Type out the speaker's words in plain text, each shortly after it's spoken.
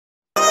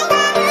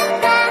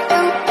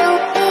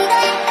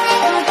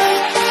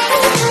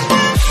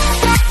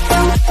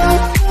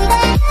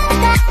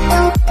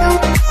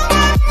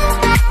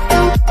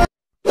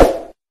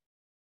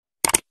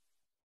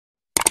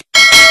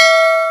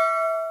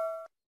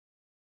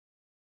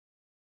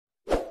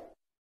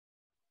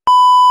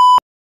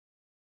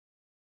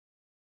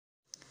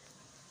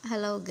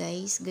Hello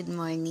guys, good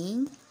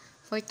morning.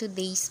 For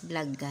today's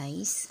vlog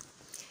guys,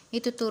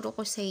 ituturo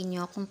ko sa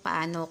inyo kung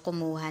paano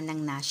kumuha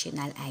ng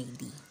national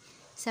ID.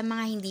 Sa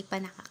mga hindi pa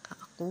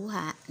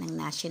nakakakuha ng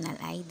national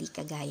ID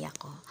kagaya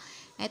ko,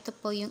 ito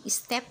po yung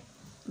step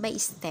by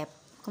step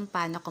kung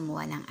paano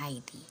kumuha ng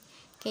ID.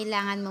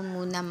 Kailangan mo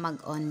muna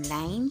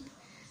mag-online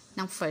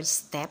ng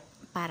first step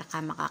para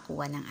ka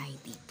makakuha ng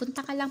ID. Punta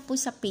ka lang po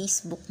sa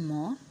Facebook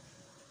mo.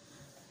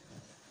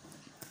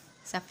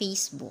 Sa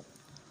Facebook.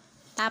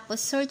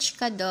 Tapos, search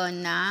ka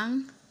doon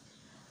ng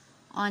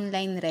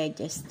online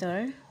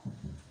register.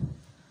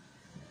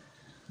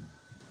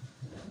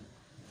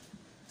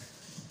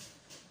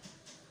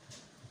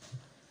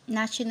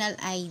 National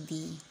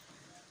ID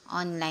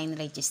online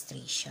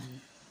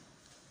registration.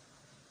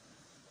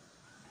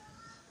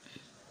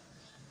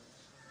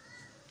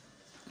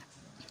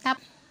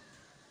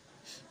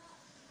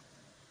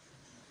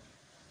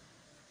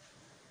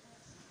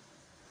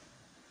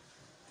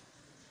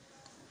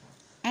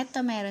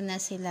 Eto, meron na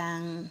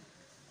silang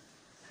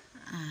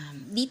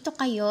dito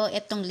kayo,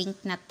 itong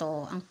link na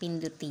to ang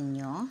pindutin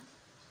nyo.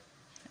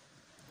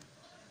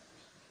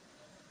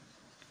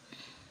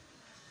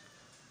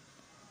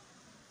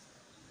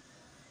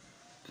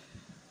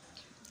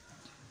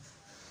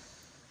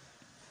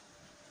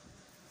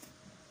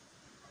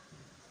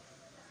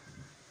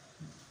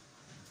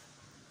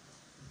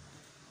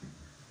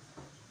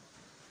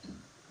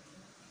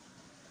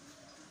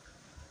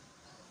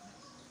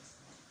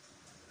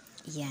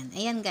 Yan.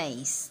 Ayan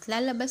guys.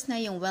 Lalabas na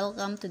yung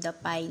welcome to the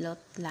pilot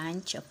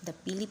launch of the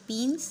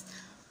Philippines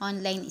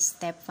online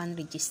step 1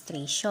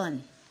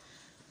 registration.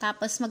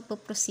 Tapos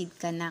magpo-proceed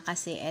ka na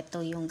kasi ito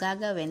yung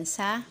gagawin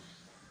sa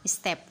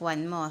step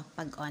 1 mo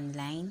pag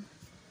online.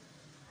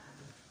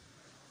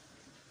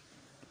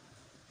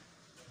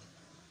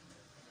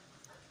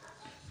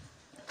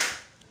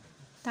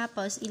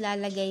 Tapos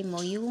ilalagay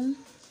mo yung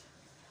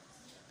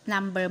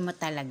number mo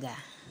talaga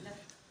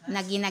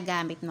na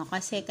ginagamit mo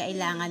kasi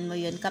kailangan mo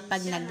yun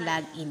kapag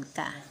nag-login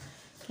ka.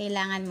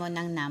 Kailangan mo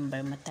ng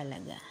number mo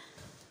talaga.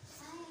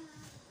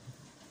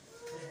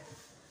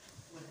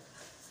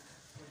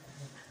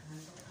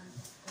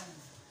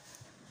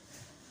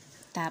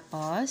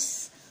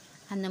 Tapos,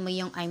 ano mo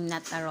yung I'm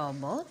not a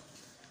robot.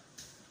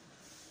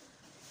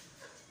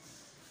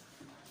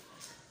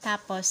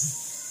 Tapos,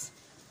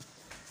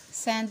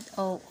 send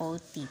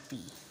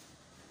OOTP.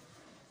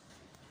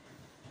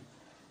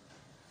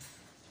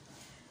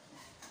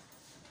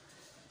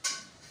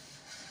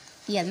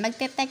 Yan,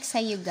 magte-text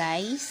sa'yo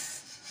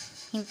guys.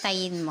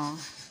 Hintayin mo.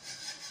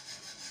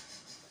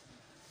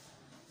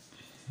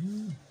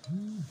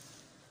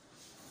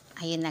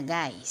 Ayun na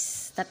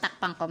guys.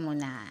 Tatakpan ko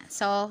muna.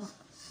 So,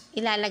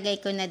 ilalagay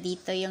ko na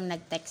dito yung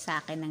nag-text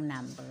sa akin ng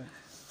number.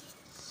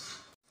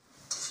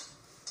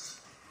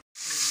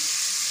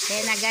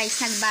 Kaya na guys,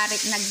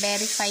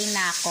 nag-verify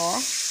na ako.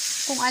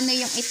 Kung ano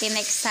yung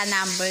itinext sa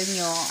number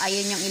nyo,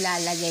 ayun yung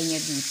ilalagay nyo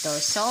dito.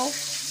 So,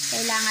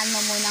 kailangan mo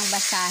munang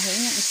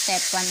basahin yung Step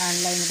 1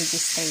 Online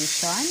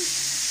Registration.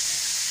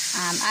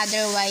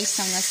 Otherwise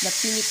known as the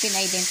Philippine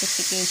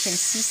Identification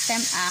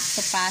System Act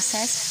to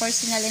process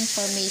personal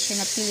information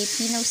of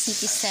Filipino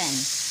citizen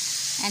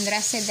and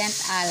resident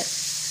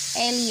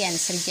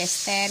aliens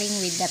registering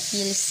with the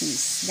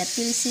PhilSys. The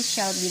PhilSys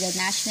shall be the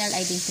national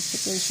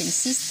identification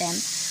system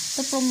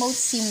to promote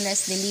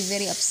seamless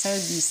delivery of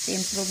service to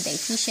improve the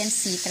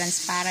efficiency,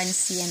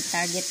 transparency, and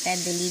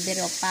targeted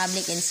delivery of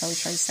public and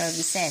social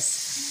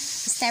services.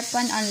 Step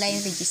 1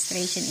 online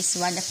registration is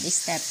one of the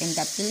steps in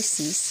the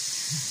PhilSys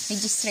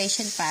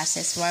registration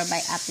process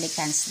whereby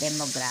applicants'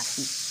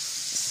 demographic.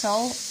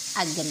 So,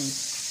 agree.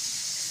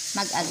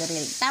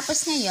 Mag-agree.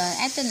 Tapos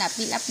ngayon, eto na,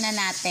 fill up na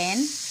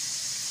natin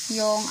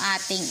yung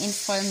ating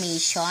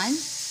information.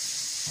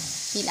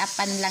 Fill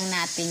upan lang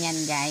natin yan,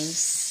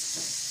 guys.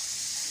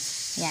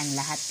 Yan,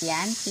 lahat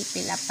yan.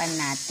 Fill upan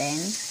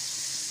natin.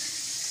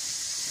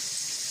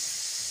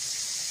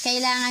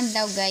 Kailangan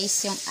daw guys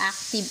yung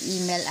active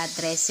email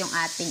address yung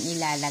ating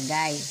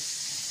ilalagay.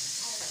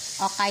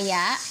 O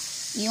kaya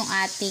yung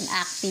ating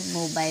active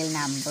mobile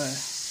number.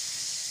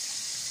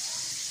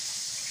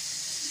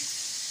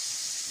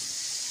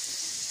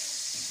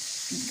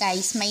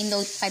 Guys, may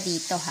note pa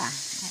dito ha.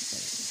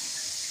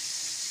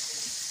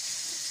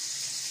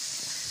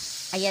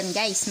 Ayan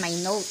guys, may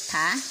note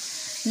ha.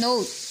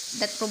 Note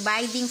that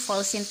providing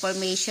false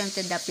information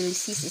to the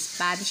PhilSys is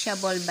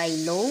punishable by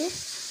law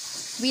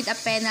with a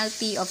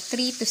penalty of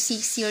 3 to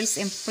 6 years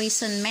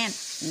imprisonment.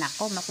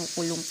 Nako,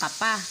 makukulong ka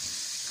pa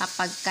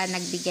kapag ka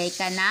nagbigay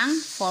ka ng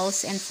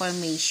false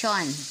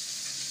information.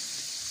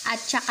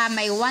 At saka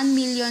may 1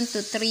 million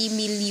to 3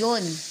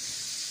 million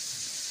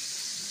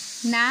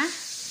na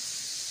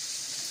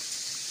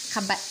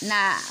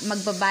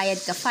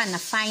magbabayad ka pa na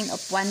fine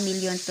of 1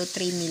 million to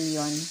 3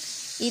 million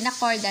in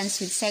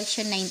accordance with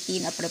Section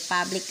 19 of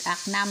Republic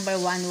Act number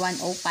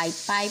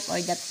 11055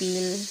 or the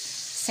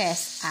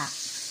PhilSys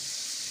Act.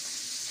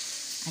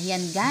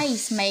 Ayan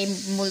guys, may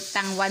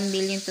multang 1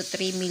 million to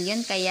 3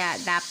 million kaya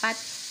dapat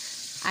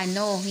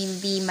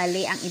hindi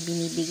mali ang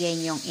ibinibigay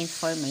niyong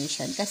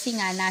information. Kasi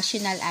nga,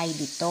 national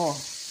ID to.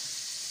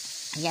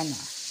 Ayan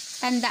o.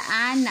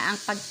 Tandaan na ang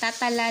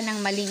pagtatala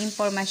ng maling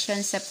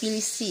impormasyon sa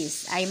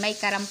PhilSys ay may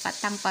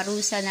karampatang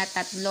parusa na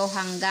 3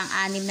 hanggang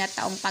 6 na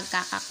taong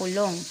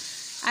pagkakakulong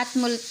at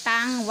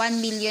multang 1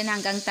 million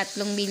hanggang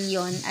 3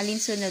 milyon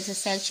alinsunod sa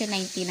Section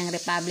 19 ng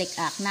Republic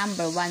Act No.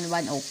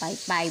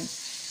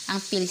 11055, ang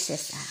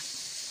PhilSys Act.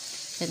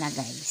 Ito na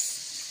guys.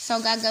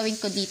 So, gagawin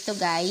ko dito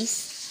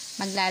guys,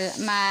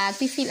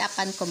 mag-fill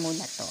upan ko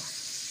muna to.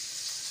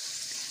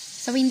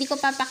 So, hindi ko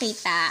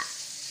papakita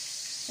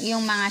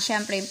yung mga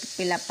syempre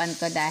pilapan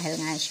ko dahil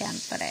nga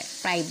syempre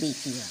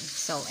private yun.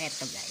 So,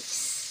 eto guys.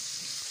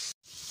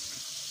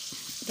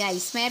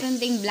 Guys, meron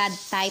ding blood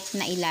type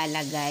na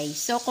ilalagay.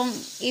 So,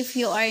 if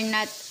you are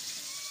not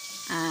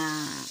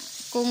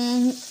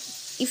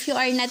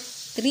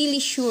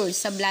really sure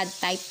sa blood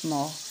type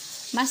mo,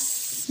 mas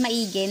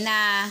maigi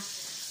na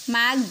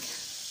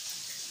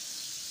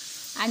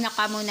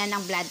ka muna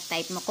ng blood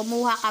type mo.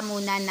 Kumuha ka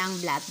muna ng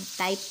blood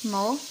type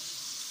mo.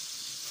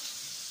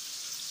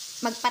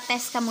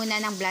 Magpa-test ka muna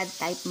ng blood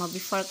type mo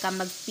before ka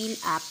mag-fill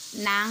up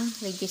ng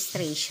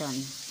registration.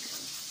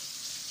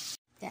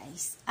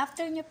 Guys,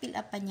 after nyo fill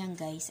upan yan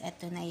guys,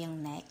 eto na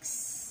yung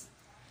next.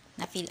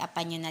 Na-fill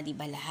upan nyo na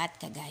diba lahat?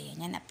 Kagaya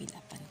niya, na-fill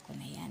upan ko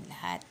na yan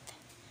lahat.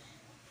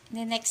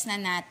 The next na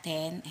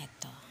natin,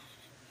 eto.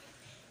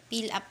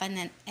 Fill upan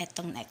na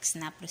etong next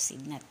na.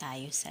 Proceed na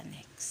tayo sa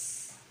next.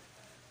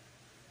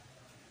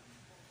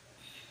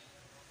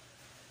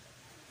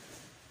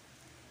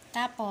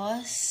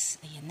 Tapos,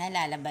 ayan na,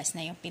 lalabas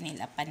na yung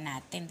pinilapan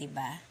natin, di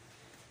ba?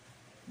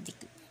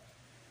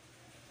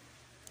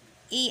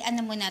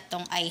 Ano mo na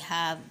tong I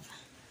have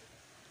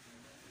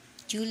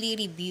duly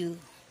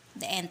reviewed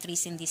the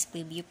entries in this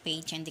preview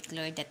page and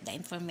declare that the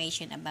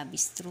information above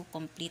is true,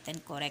 complete,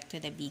 and correct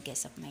to the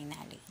biggest of my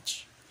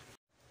knowledge.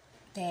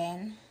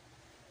 Then,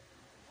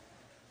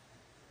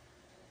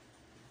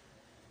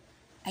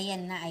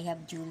 ayan na, I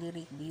have duly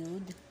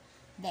reviewed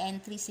the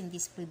entries in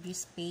this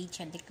previous page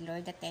and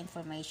declare that the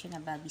information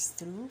above is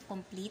true,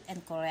 complete,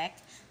 and correct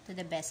to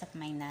the best of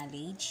my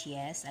knowledge.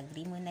 Yes,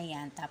 agree mo na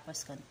yan.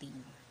 Tapos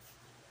continue.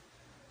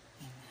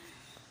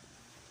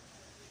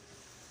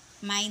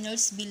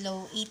 Minors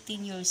below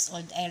 18 years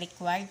old are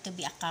required to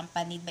be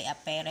accompanied by a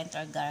parent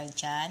or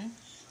guardian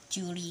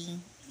during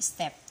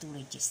step 2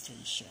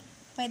 registration.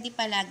 Pwede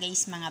pala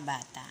guys mga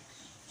bata,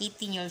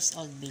 18 years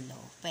old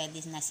below, pwede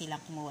na silang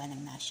kumuha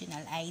ng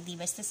national ID,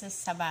 basta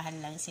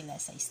sasabahan lang sila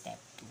sa step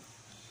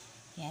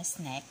 2.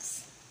 Yes,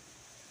 next.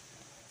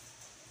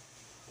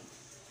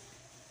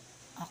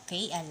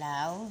 Okay,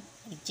 allow.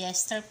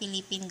 Register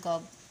Philippine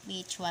Gov,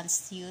 which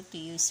wants you to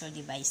use your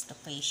device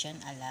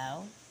location,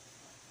 allow.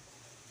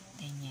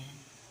 Ganyan.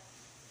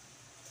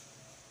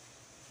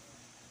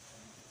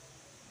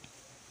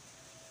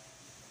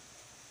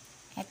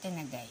 Ito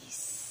na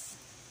guys.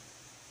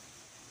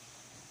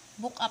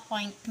 Book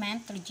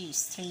appointment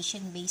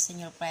registration based on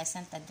your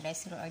present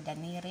address or the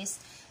nearest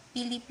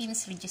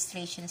Philippines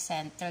Registration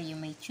Center. You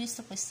may choose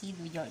to proceed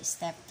with your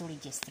step 2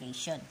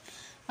 registration.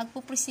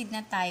 Magpo-proceed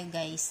na tayo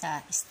guys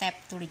sa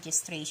step 2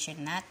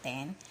 registration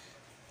natin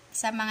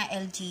sa mga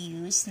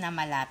LGUs na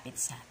malapit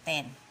sa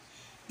atin.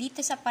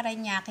 Dito sa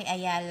Parañaque,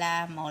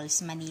 Ayala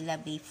Malls, Manila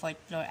Bay,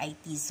 4th floor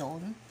IT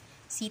Zone,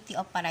 City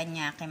of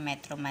Parañaque,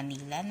 Metro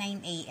Manila,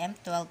 9 a.m.,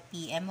 12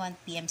 p.m., 1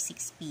 p.m.,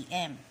 6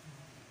 p.m.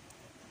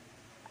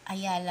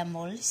 Ayala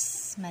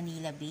Malls,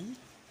 Manila Bay.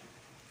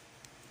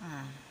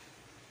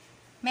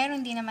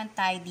 Meron din naman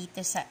tayo dito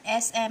sa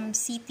SM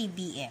City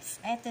BF.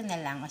 Ito na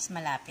lang, mas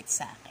malapit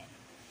sa akin.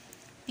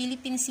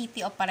 Philippine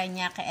City of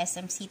Parañaque,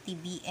 SM City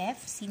BF,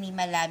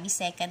 Cinema Lobby,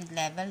 2nd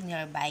level,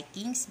 near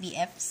Vikings,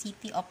 BF,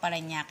 City of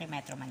Parañaque,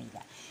 Metro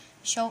Manila.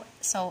 So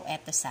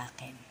eto sa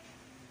akin.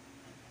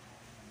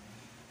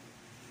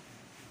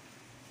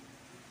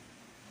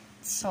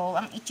 So,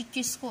 ang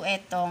i-choose ko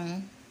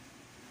etong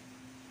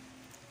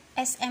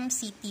SM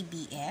City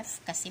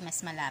BF kasi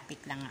mas malapit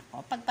lang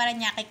ako. Pag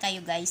Parañaque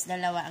kayo guys,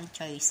 dalawa ang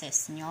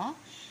choices nyo.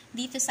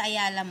 Dito sa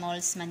Ayala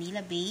Malls,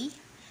 Manila Bay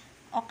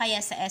o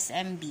kaya sa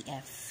SM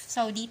BF.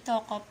 So, dito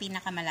ako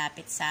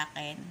pinakamalapit sa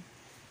akin.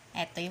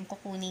 Ito yung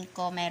kukunin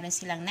ko. Meron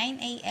silang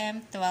 9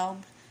 a.m.,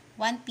 12,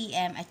 1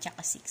 p.m. at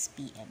saka 6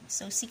 p.m.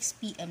 So,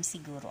 6 p.m.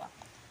 siguro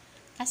ako.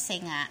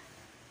 Kasi nga,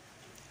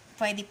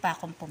 pwede pa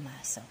akong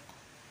pumasok.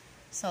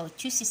 So,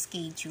 choose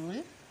schedule.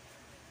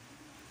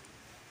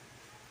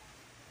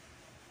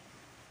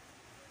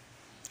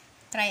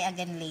 Try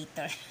again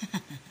later.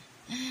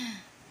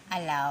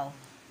 Allow.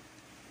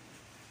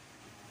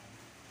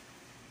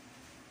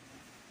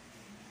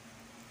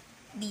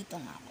 Dito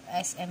nga ako.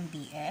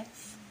 SMBF.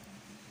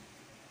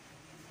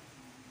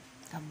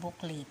 Book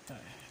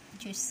later.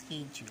 Choose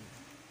schedule.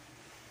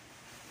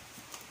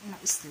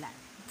 Na-slot.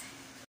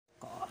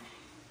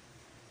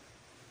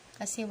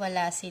 Kasi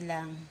wala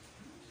silang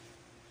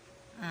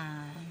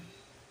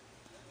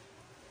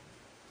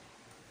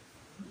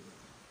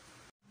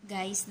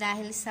guys,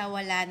 dahil sa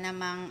wala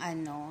namang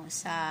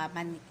sa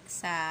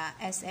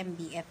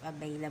SMBF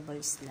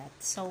available slot.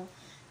 So,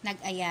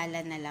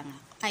 nag-Ayala na lang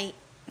ako. Ay,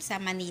 sa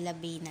Manila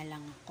Bay na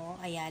lang ako.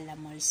 Ayala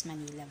Malls,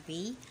 Manila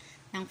Bay.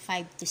 Ng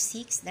 5 to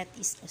 6. That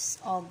is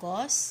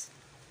August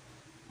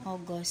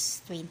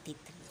 23.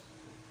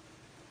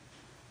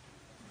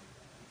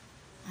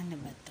 Ano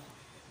ba to?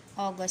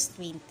 August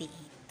 28.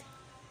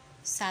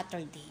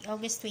 Saturday.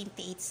 August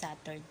 28,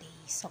 Saturday.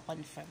 So,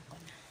 confirm ko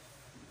na.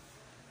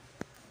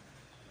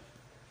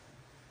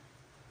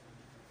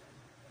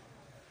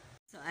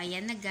 So,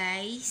 ayan na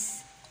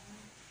guys.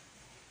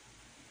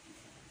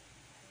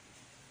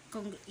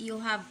 Kung you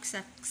have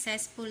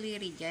successfully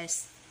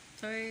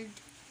registered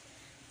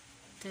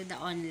to the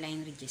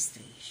online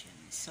registration.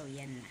 So,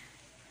 yan na.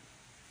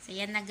 So,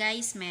 yan na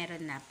guys.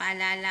 Meron na.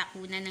 Paalala,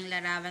 kunan ng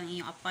larawan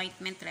iyong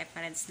appointment,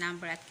 reference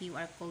number at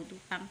QR code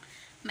upang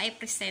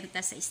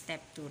maipresenta sa step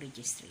 2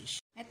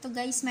 registration. Ito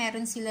guys,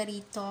 meron sila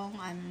rito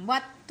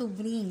what to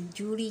bring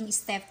during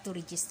step 2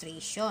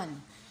 registration.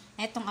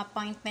 Etong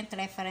appointment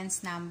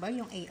reference number,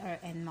 yung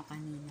ARN mo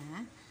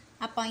kanina.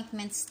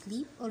 Appointment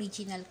slip,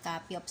 original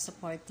copy of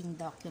supporting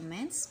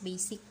documents,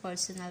 basic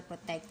personal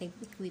protective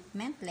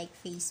equipment like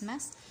face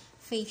mask,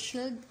 face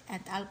shield,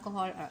 and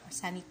alcohol or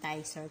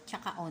sanitizer,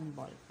 tsaka on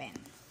ball pen.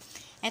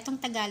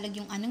 Etong Tagalog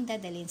yung anong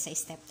dadalhin sa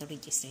step 2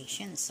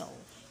 registration. So,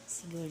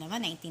 siguro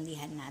naman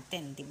naintindihan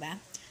natin, di ba?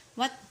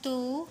 Ano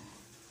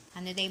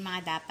daw yung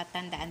mga dapat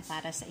tandaan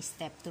para sa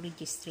step 2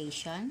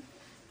 registration?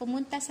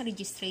 Pumunta sa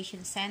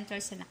registration center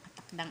sa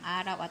nakatakdang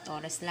araw at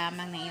oras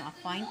lamang ng iyong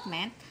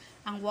appointment.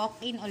 Ang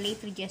walk-in o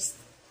late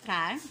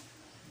registrar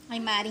ay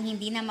maaaring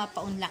hindi na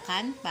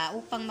mapaunlakan pa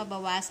upang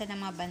mabawasan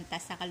ang mga banta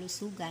sa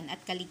kalusugan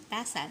at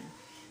kaligtasan.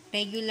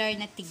 Regular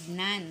na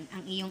tignan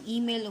ang iyong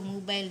email o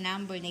mobile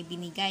number na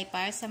ibinigay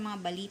para sa mga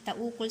balita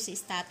ukol sa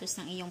status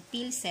ng iyong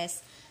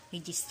PhilSes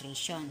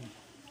registration.